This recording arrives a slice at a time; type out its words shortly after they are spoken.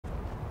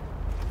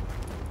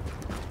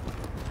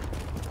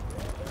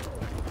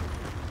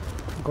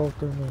go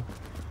through me.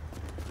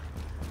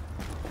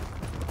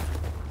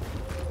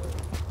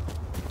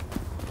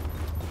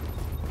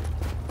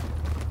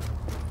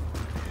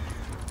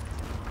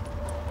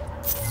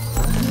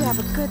 You have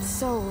a good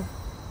soul.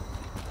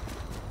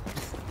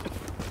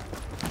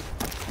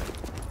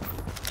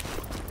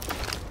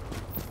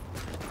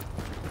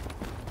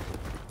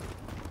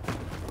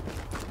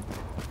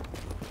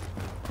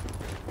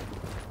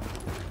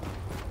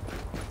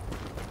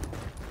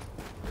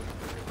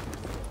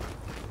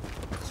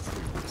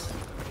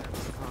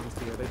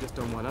 They just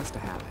don't want us to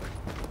have it.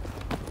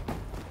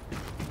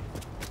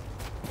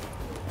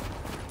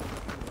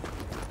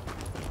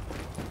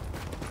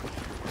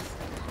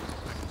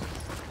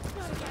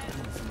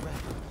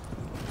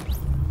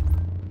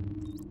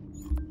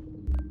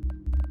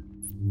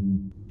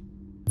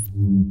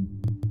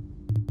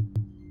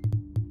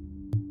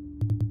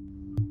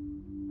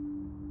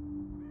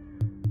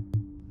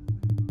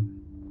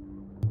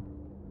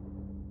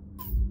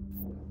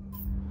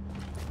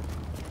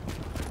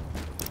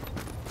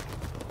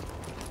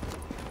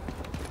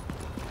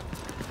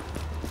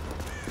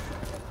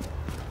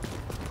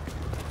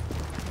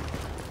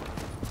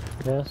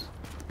 Yes.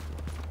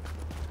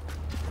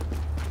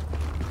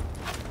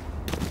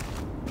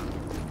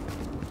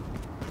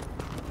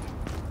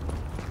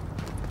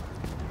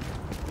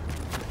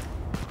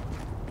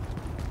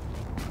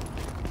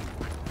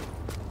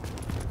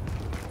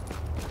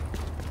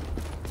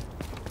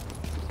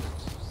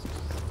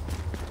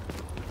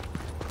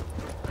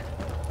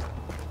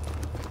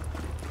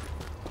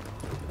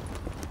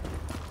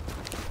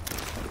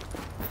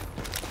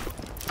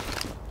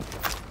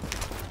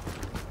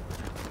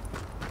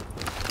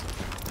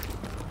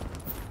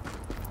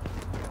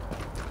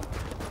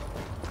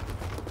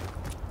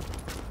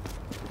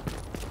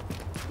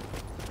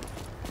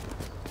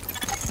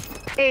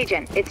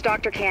 Agent, it's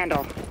Dr.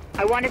 Candle.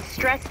 I want to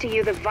stress to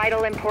you the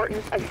vital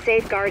importance of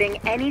safeguarding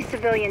any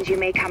civilians you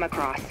may come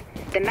across.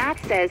 The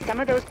math says some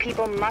of those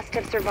people must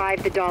have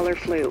survived the dollar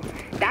flu.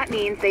 That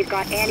means they've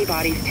got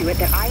antibodies to it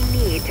that I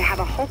need to have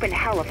a hope in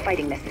hell of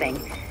fighting this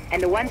thing.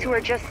 And the ones who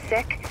are just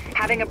sick,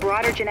 having a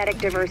broader genetic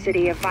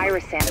diversity of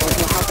virus samples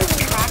will help us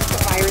track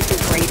the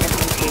virus's rate of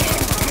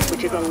mutation,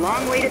 which is a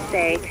long way to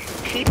say,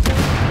 keep those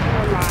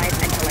people alive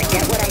until I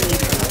get what I need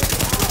from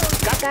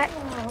them. Got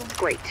that?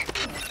 Great.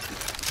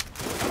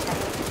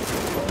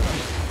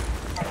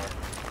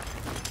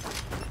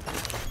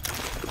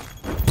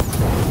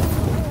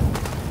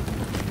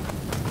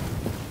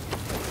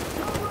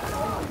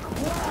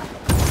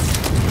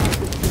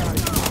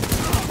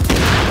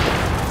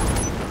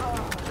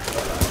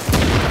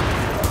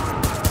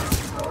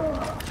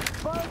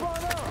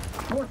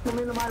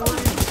 Into my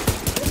range.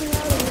 Get me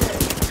out of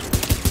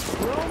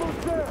here. We're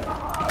almost there.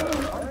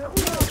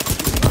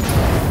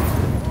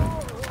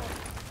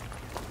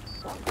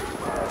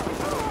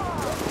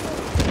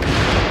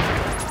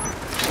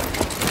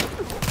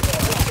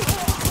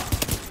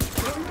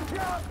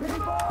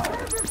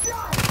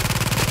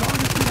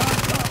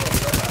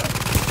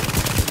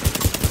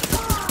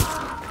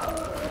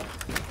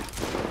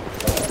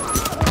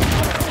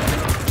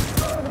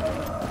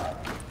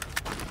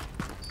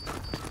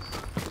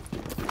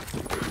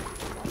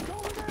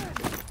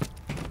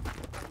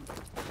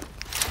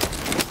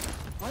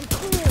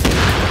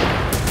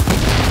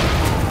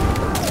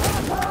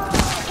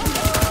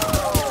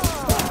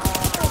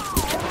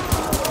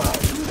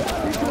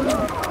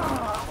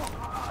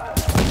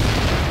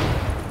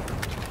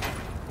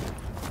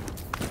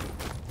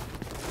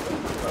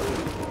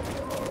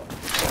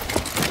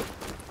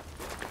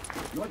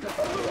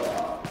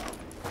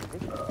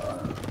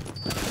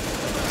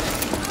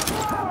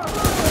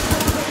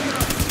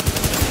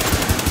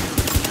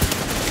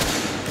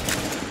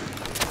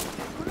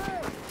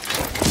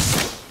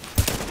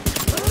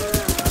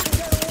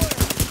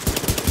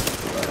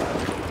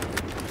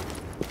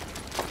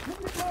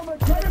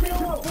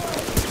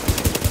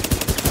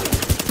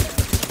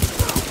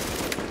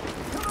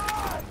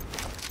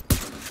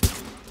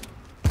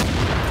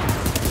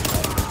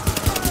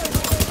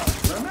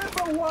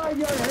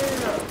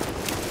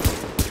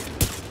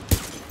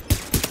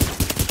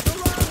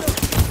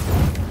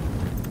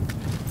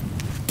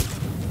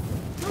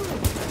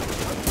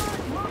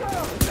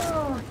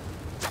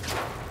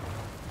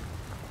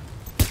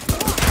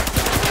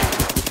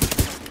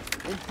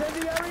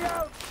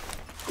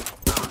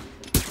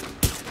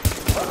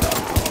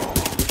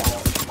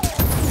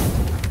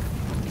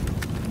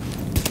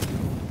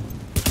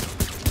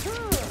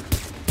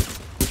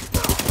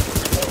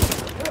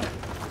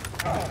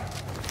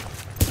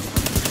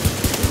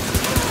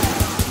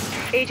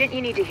 Agent,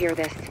 you need to hear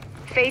this.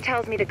 Faye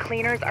tells me the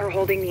cleaners are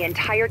holding the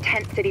entire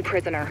Tent City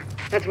prisoner.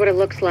 That's what it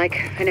looks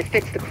like, and it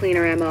fits the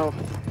cleaner MO.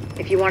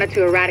 If you wanted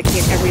to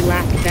eradicate every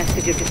last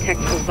vestige of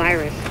detectable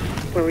virus,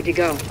 where would you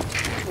go?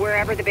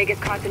 Wherever the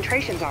biggest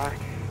concentrations are.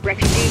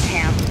 Refugee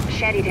camps,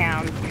 shanty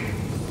towns.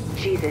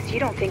 Jesus, you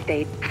don't think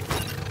they'd...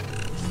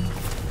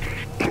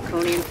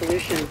 Draconian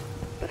solution,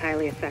 but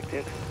highly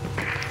effective.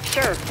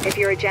 Sure, if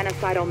you're a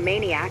genocidal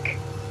maniac.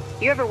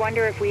 You ever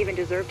wonder if we even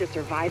deserve to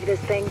survive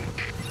this thing?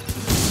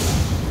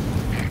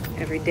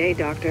 Every day,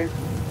 Doctor.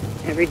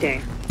 Every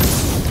day.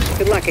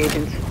 Good luck,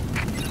 Agent.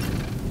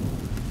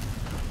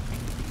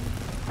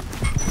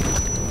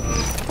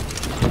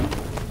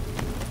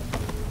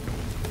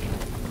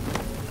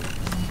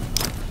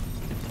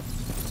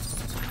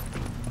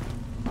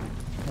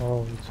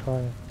 Oh, it's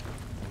fire.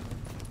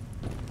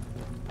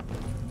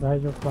 Where are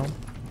you from?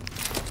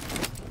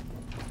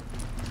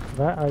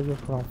 Where are you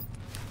from?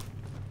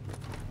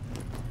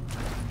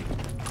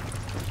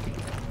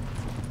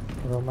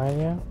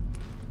 Romania?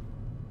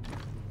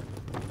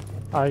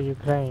 Are you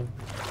Ukraine?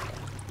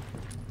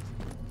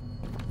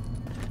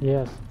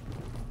 Yes.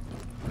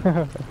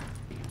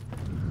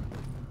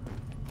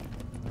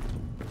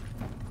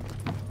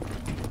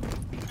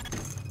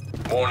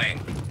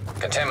 Warning.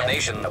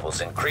 Contamination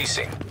levels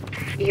increasing.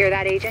 You hear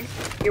that, Agent?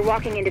 You're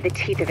walking into the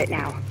teeth of it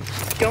now.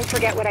 Don't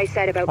forget what I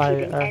said about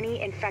keeping any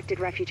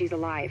infected refugees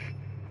alive.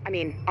 I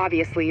mean,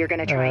 obviously you're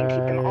gonna try and keep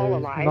them all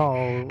alive,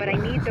 no. but I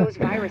need those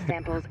virus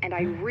samples, and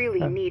I really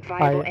need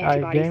viable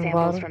antibody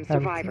samples from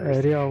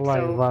survivors.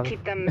 So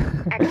keep them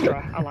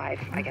extra alive,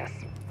 I guess.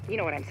 You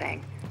know what I'm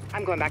saying.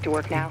 I'm going back to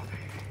work now.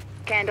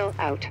 Candle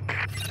out.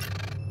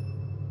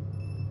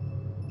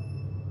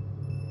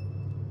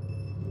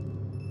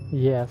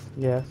 Yes,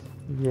 yes,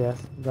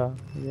 yes,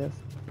 yes.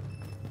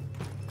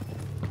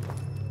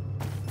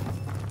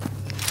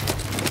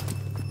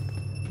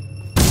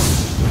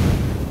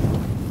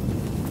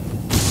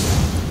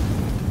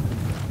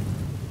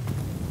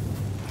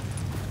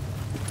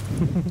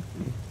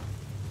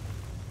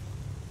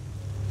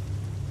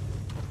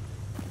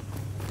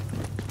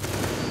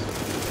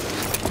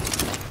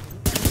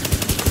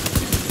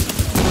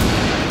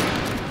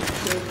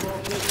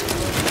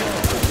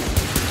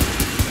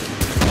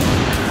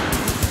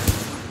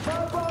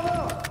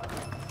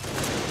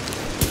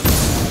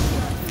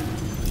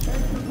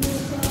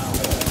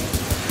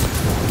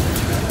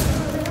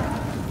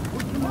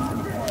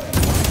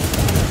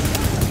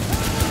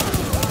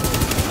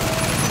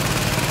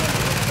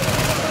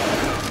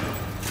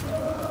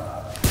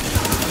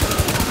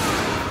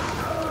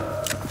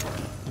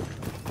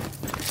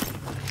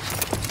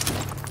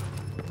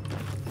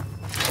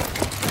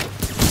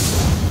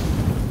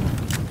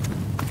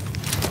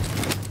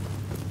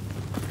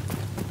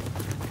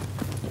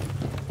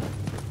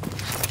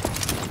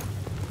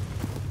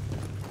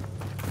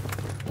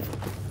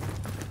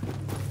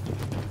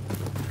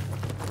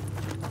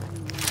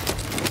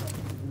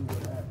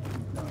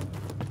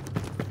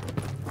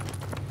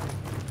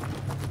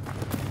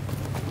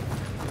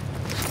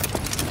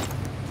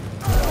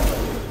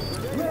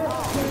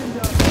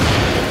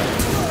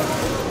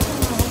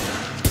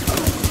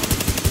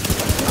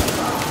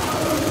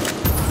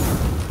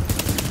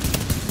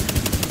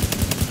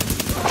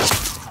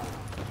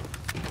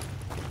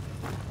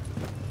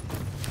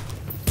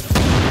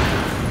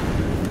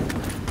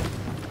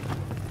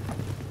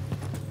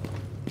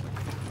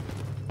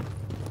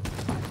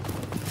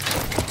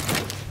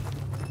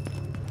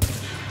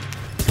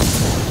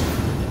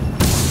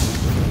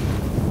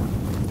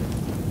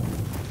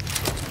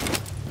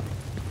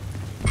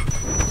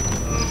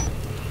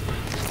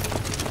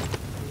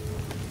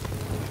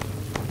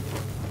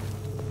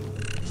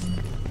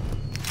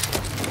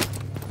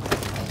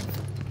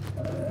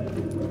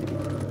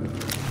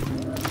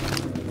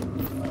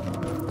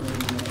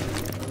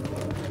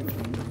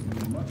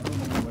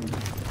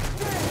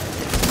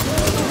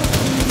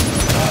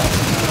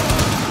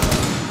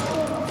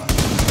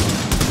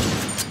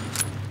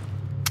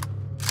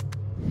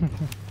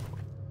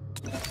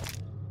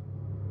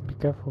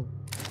 Be careful.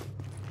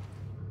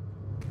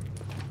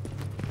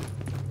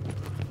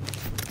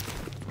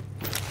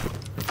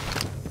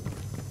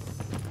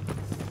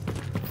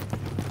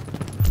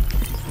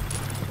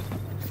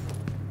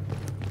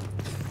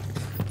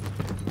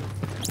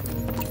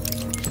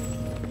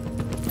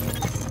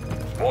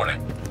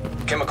 Warning.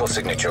 Chemical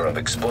signature of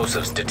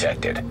explosives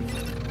detected.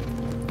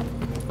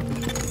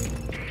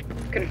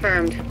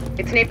 Confirmed.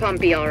 It's Napalm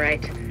B, all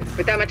right.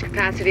 With that much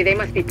capacity, they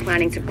must be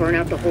planning to burn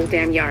out the whole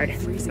damn yard.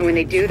 And when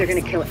they do, they're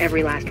gonna kill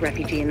every last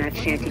refugee in that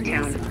shanty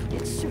town.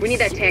 We need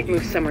that tank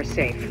moved somewhere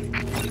safe.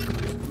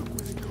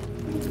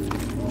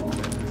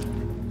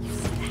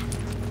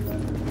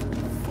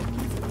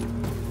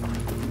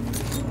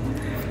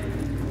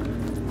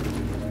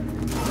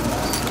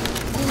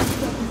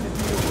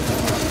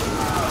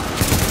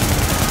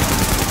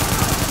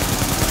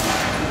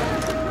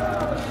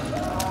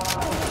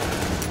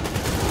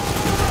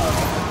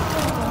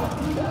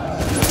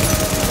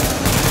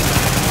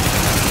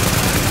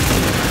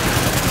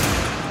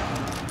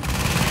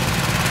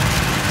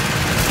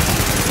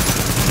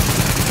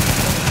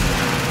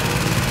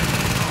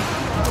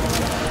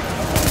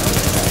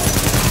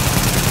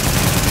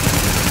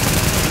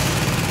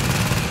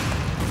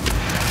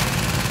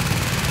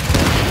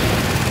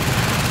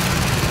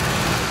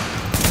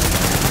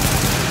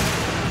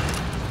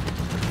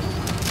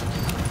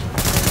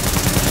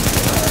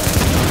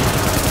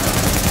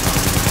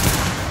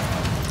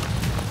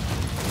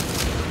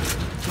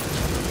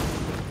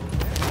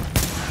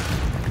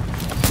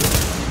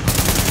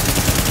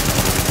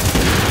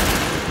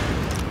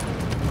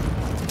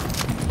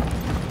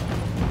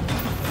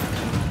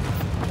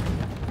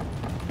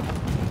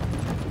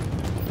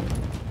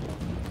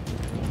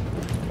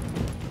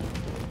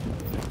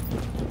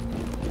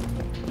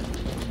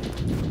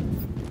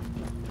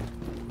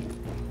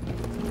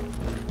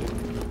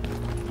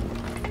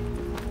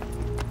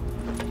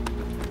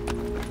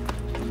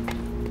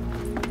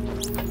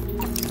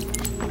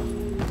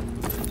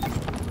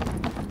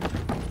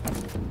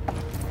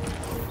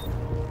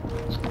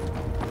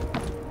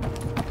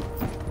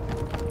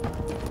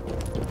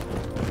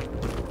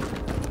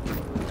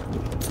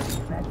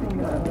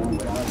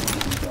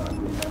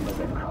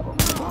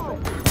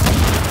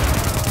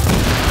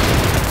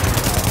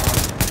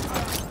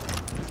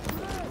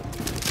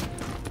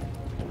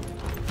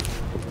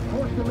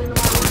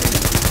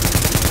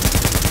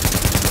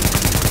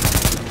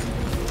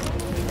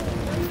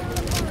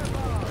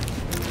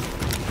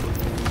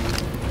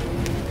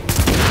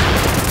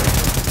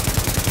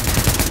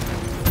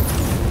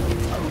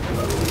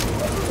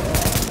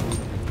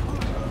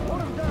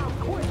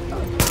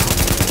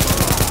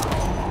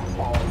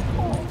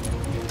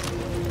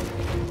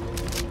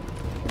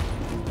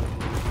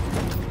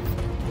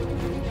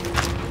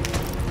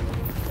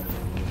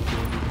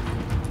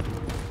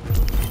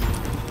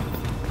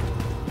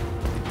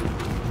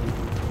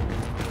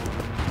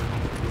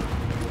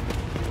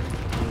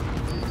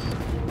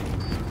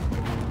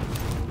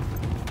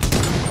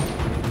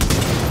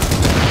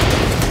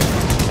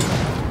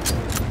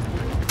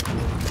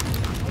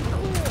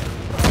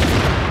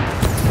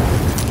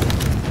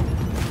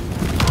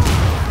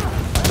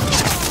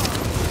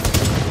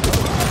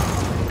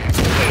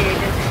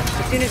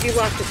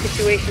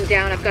 situation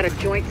down, I've got a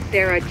joint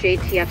Sarah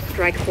JTF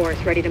strike force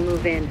ready to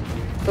move in.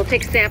 They'll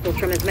take samples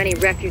from as many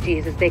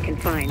refugees as they can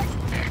find.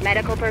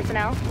 Medical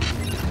personnel?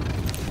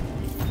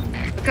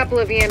 A couple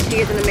of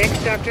EMTs in the mix,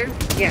 Doctor?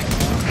 Yes.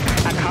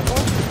 A couple?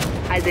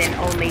 As in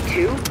only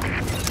 2?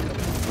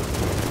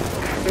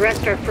 The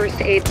rest are first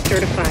aid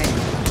certified.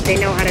 They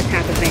know how to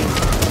tap a vein.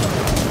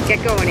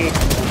 Get going, Agent.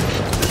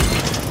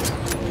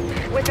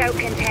 Without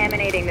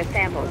contaminating the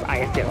samples, I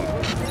assume.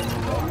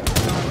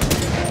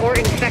 Or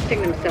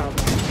infecting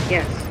themselves.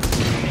 Yes.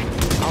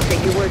 I'll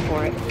take your word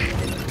for it.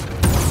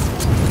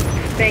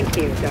 Thank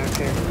you,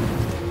 Doctor.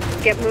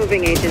 Get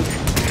moving, Agent.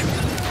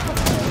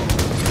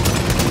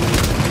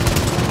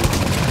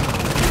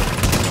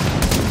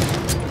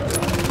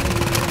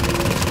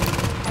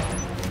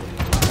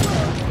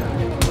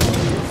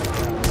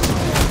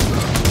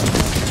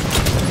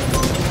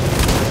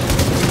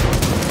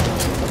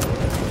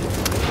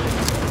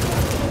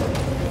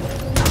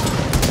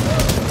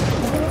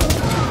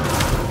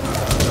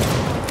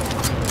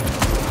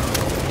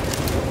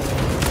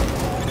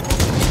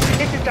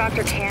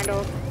 Dr.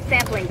 Candle,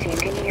 sampling team,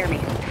 can you hear me?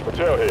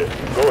 Hotel here.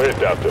 Go ahead,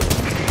 Doctor.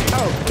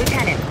 Oh,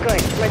 Lieutenant,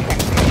 good. Listen,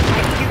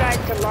 I need you guys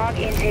to log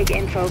intake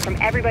info from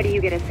everybody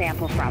you get a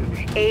sample from.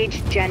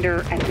 Age,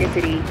 gender,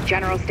 ethnicity,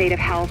 general state of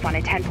health on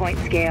a 10-point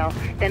scale.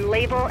 Then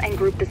label and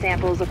group the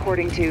samples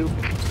according to...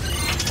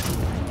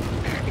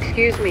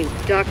 Excuse me,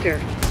 Doctor,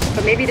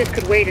 but maybe this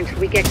could wait until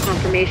we get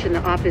confirmation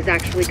the op is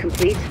actually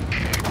complete?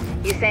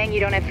 You saying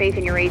you don't have faith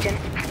in your agent?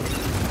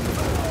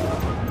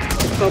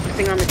 Just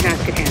focusing on the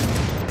task at hand.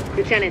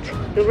 Lieutenant,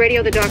 we'll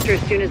radio the doctor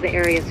as soon as the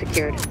area is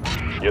secured.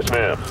 Yes,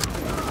 ma'am.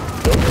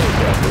 Don't worry,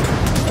 Doctor.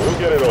 We'll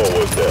get it all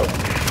worked out.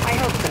 I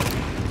hope so.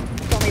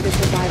 It's only the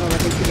survival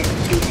of incident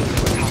species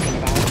we're talking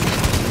about.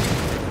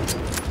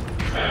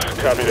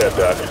 Copy that,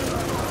 Doc.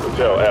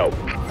 Hotel out.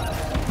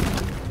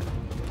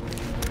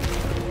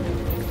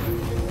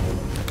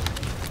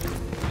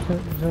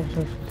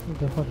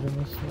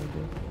 Dochodzimy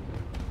sobie.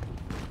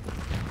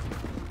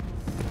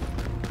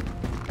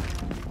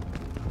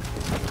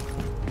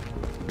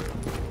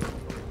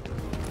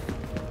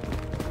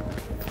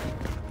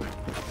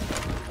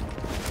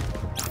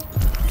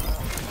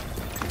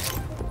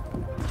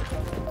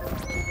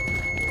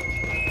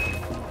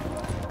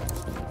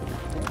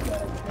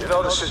 You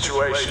know the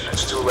situation.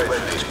 It's too late for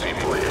these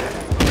people here.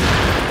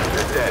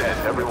 They're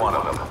dead, every one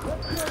of them.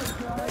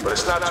 But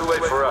it's not too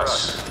late for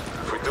us.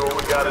 If we do what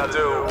we gotta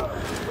do,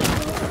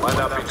 it might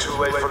not be too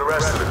late for the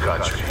rest of the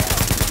country.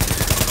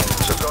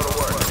 So go to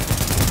work.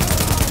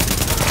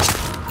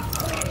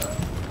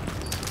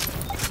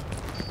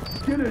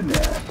 Get in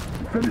there.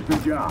 Finish the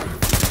job.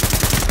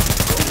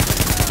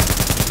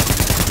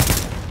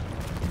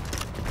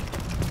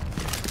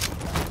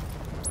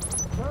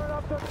 Turn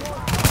up the clock.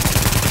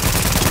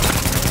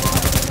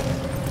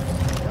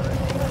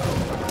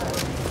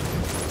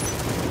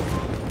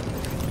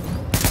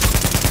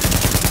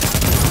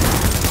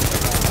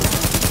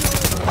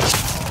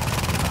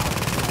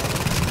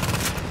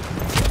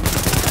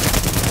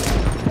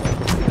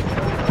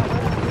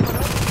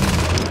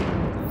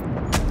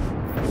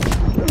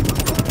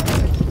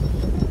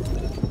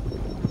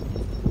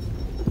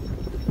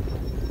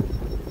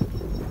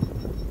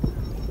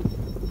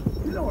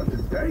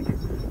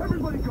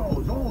 Everybody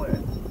goes, all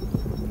in.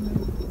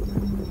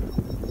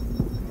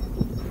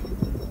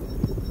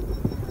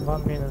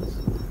 1 minute.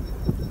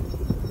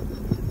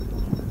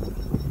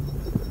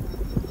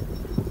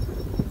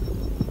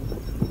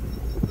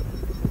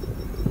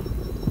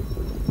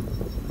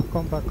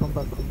 Come back.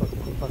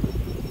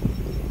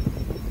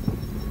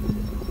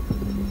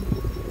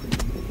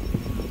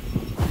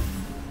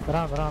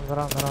 Run.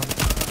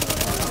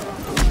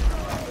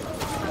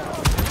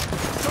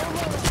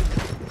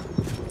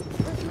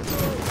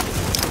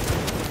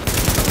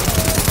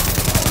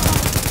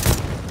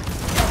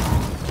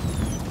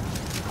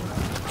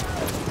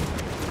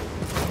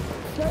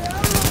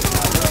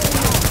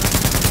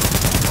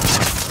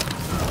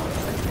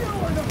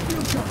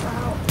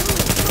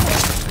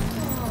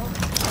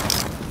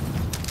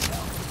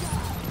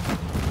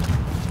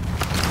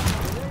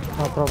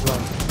 No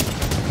problem.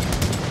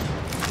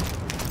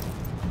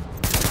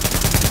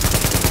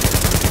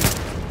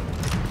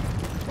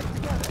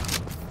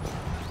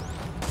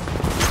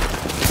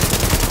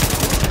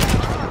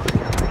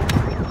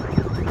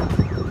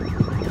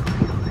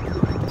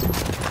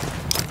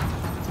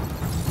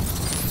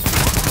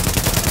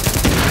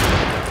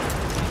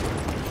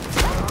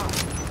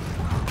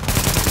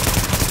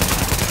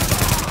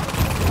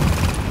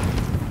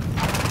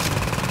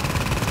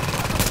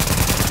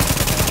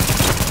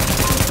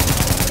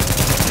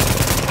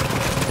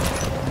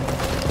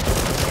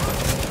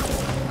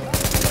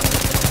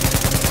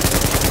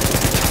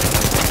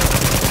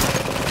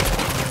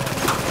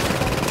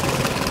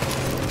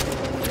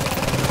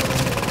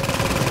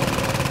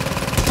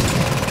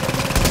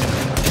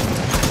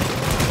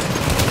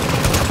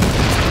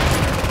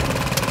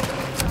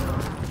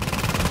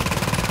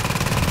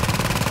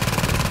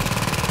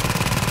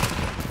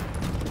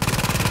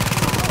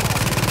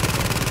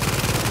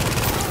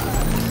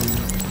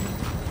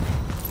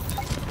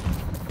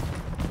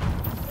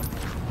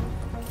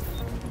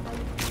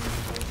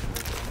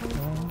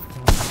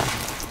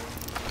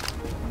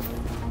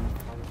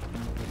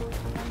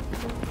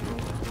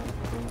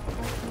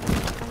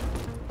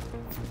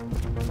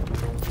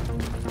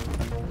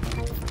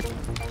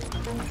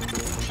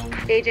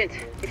 Agent,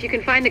 if you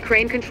can find the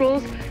crane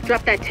controls,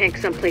 drop that tank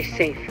someplace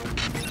safe.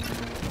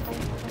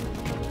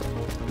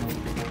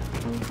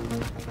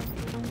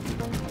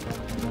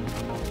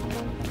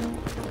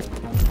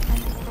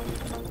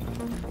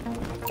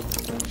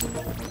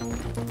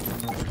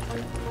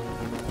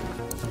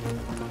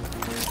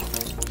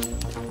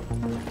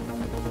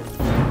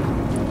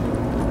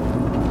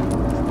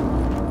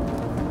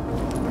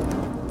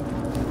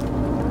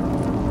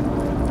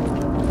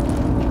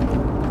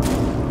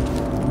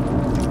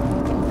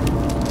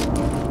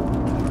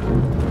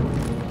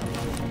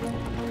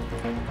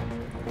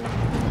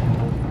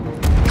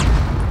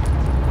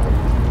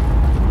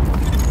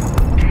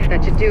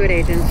 That should do it,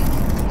 Agent.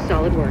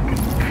 Solid work.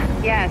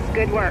 Yes,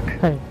 good work.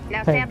 Hey,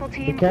 Now, hey, sample be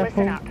team,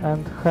 careful listen up.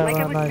 and have Like a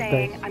I was nice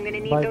saying, day. I'm gonna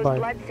need Bye those bye.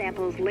 blood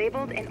samples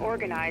labeled and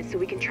organized so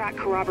we can track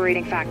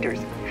corroborating factors.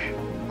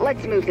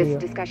 Let's move See this ya.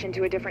 discussion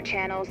to a different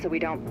channel so we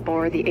don't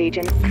bore the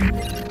agent.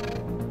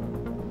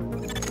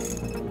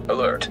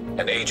 Alert.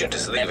 An agent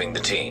is leaving the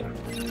team.